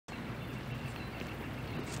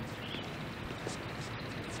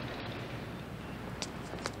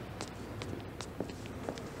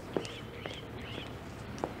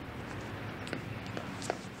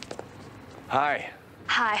Hi.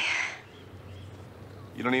 Hi.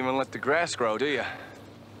 You don't even let the grass grow, do you?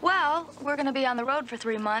 Well, we're gonna be on the road for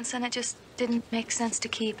 3 months, and it just didn't make sense to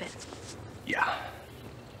keep it. Yeah.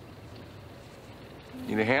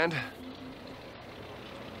 Need a hand?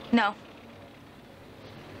 No.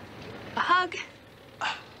 A hug?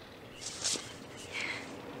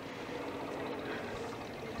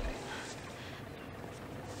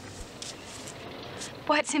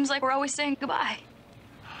 Boy, it seems like we're always saying goodbye.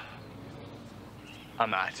 I'm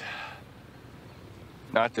not.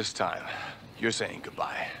 Not this time. You're saying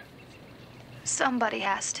goodbye. Somebody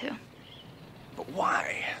has to. But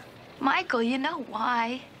why? Michael, you know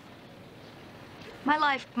why. My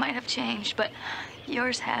life might have changed, but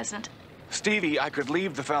yours hasn't. Stevie, I could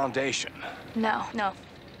leave the foundation. No.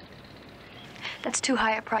 That's too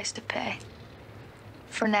high a price to pay.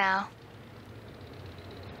 For now.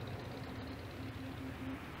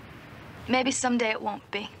 Maybe someday it won't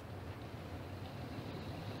be.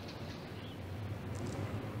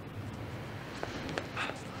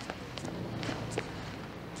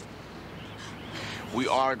 We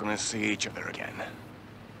are gonna see each other again.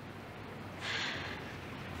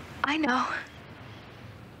 I know.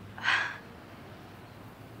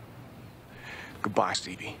 Goodbye,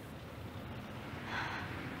 Stevie.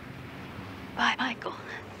 Bye, Michael.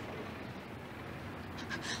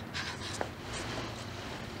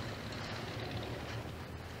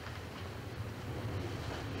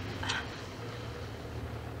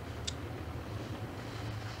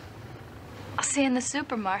 I'll see you in the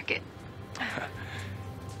supermarket.